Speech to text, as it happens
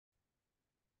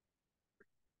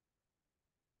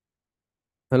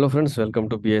Hello friends, welcome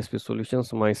to BISP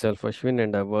Solutions. Myself Ashwin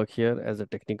and I work here as a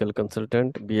technical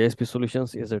consultant. BISP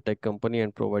Solutions is a tech company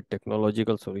and provide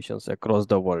technological solutions across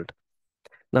the world.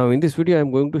 Now in this video,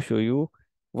 I'm going to show you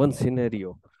one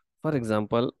scenario. For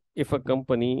example, if a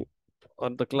company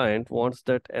or the client wants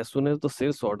that as soon as the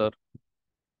sales order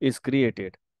is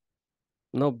created,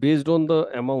 now based on the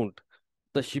amount,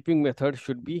 the shipping method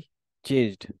should be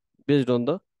changed based on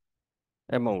the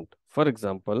amount. For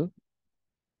example,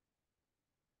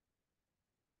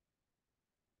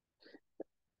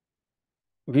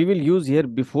 we will use here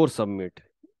before submit.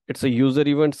 It's a user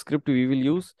event script we will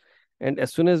use. And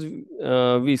as soon as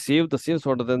we save the sales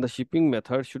order, then the shipping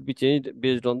method should be changed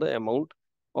based on the amount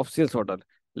of sales order.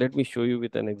 Let me show you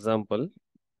with an example.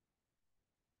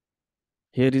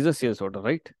 Here is a sales order,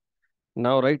 right?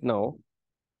 Right now,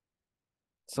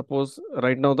 suppose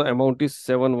right now the amount is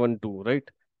 712, right?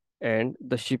 And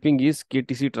the shipping is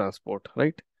KTC transport,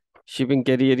 right? Shipping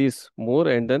carrier is more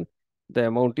and then the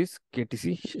amount is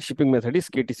KTC, shipping method is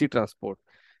KTC transport.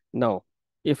 Now,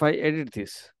 if I edit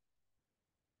this,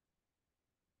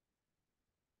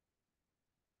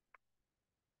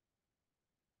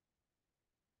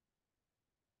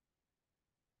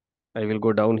 I will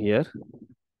go down here.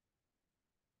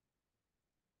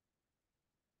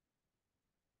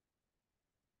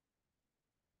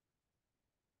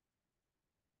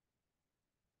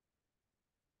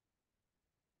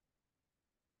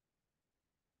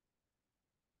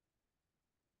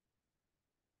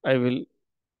 I will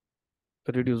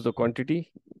reduce the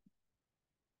quantity.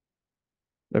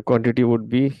 The quantity would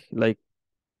be like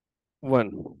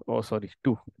one, oh sorry,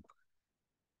 two,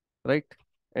 right?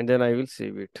 And then I will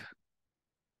save it.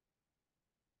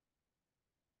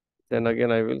 Then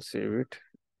again, I will save it.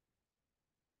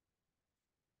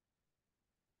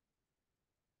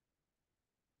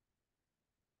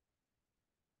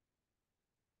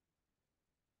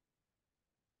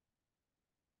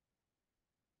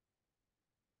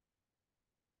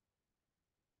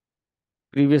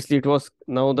 Previously it was,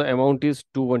 now the amount is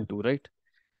 212, right?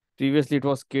 Previously it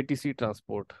was KTC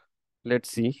transport.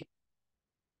 Let's see.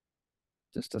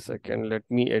 Just a second. Let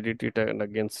me edit it and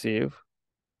again save.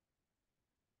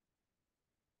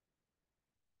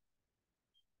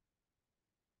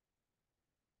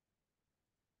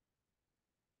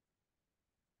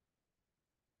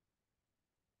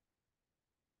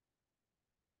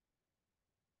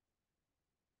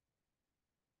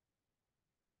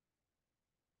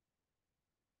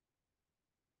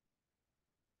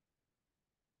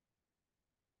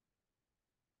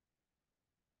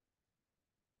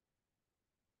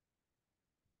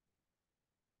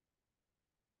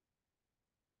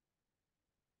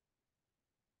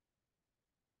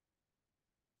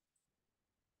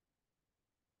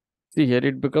 See here,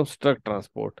 it becomes truck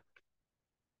transport.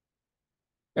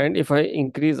 And if I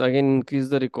increase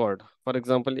the record, for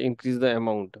example, increase the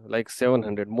amount like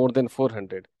 700, more than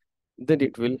 400, then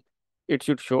it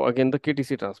should show again the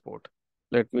KTC transport.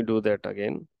 Let me do that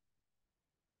again.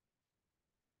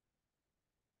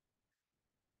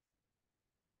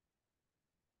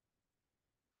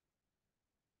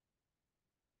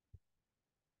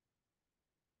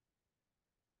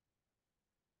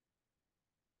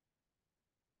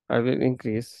 I will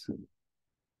increase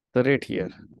the rate here,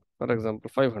 for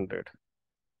example, 500.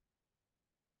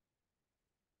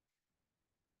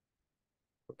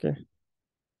 Okay.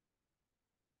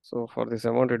 So for this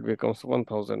amount, it becomes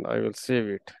 1000. I will save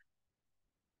it.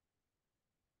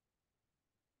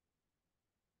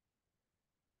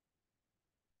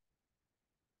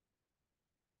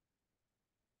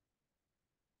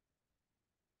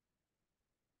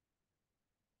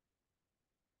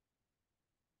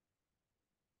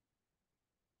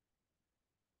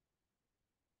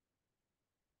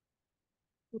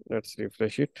 Let's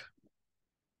refresh it.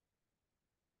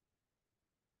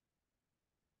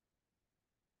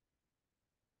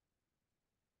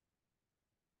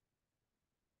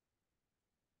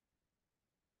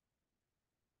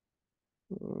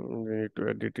 We need to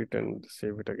edit it and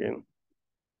save it again.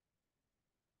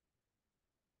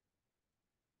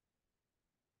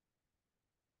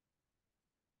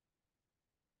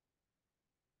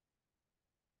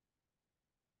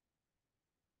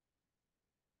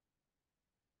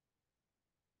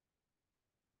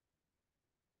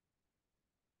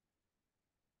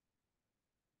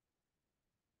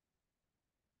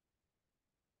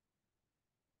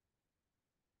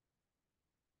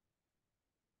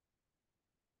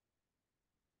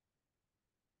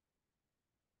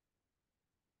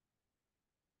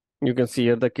 You can see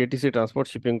here the KTC transport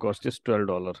shipping cost is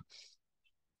 $12.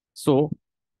 So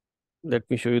let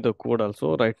me show you the code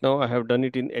also. Right now I have done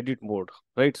it in edit mode,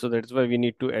 right? So that's why we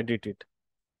need to edit it.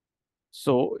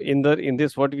 So in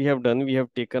this, what we have done, we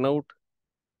have taken out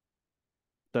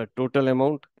the total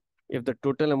amount. If the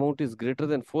total amount is greater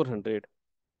than 400,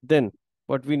 then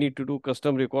what we need to do,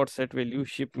 custom record set value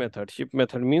ship method. Ship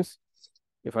method means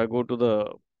if I go to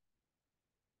the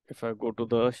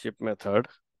ship method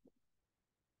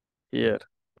here,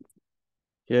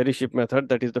 here is ship method,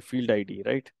 that is the field ID,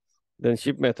 right? Then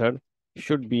ship method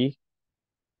should be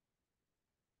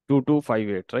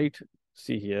 2258, right?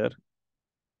 See here,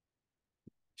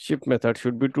 ship method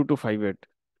should be 2258.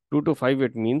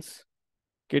 2258 means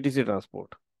KTC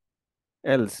transport.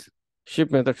 Else,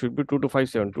 ship method should be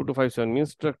 2257. 2257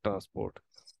 means truck transport.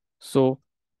 So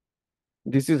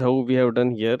this is how we have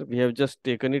done here. We have just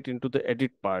taken it into the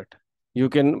edit part. You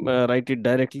can write it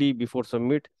directly before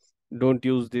submit. Don't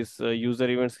use this user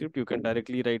event script. You can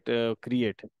directly write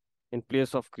create. In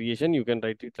place of creation, you can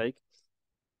write it like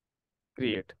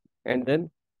create. And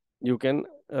then you can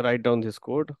write down this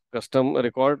code, custom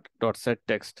record dot set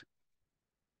text,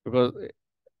 because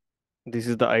this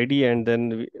is the ID, and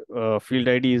then field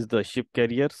ID is the ship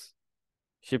carrier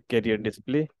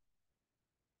display,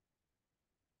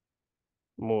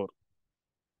 more.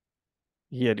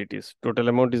 Here it is. Total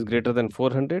amount is greater than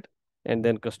 400, and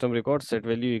then custom record set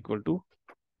value equal to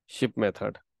ship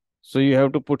method. So you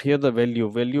have to put here the value.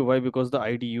 Value, why? Because the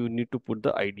ID, you need to put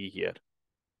the ID here.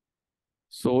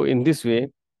 So in this way,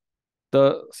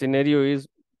 the scenario is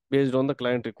based on the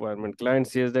client requirement. Client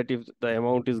says that if the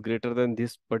amount is greater than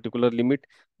this particular limit,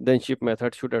 then ship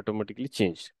method should automatically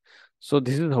change. So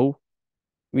this is how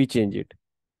we change it.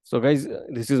 So guys,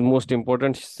 this is most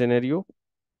important scenario.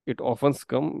 It often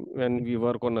come when we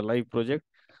work on a live project.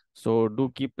 So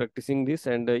do keep practicing this,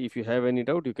 and if you have any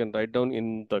doubt, you can write down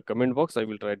in the comment box. I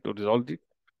will try to resolve it.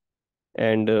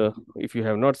 And if you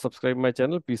have not subscribed my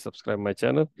channel, please subscribe my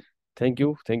channel. Thank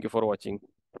you for watching.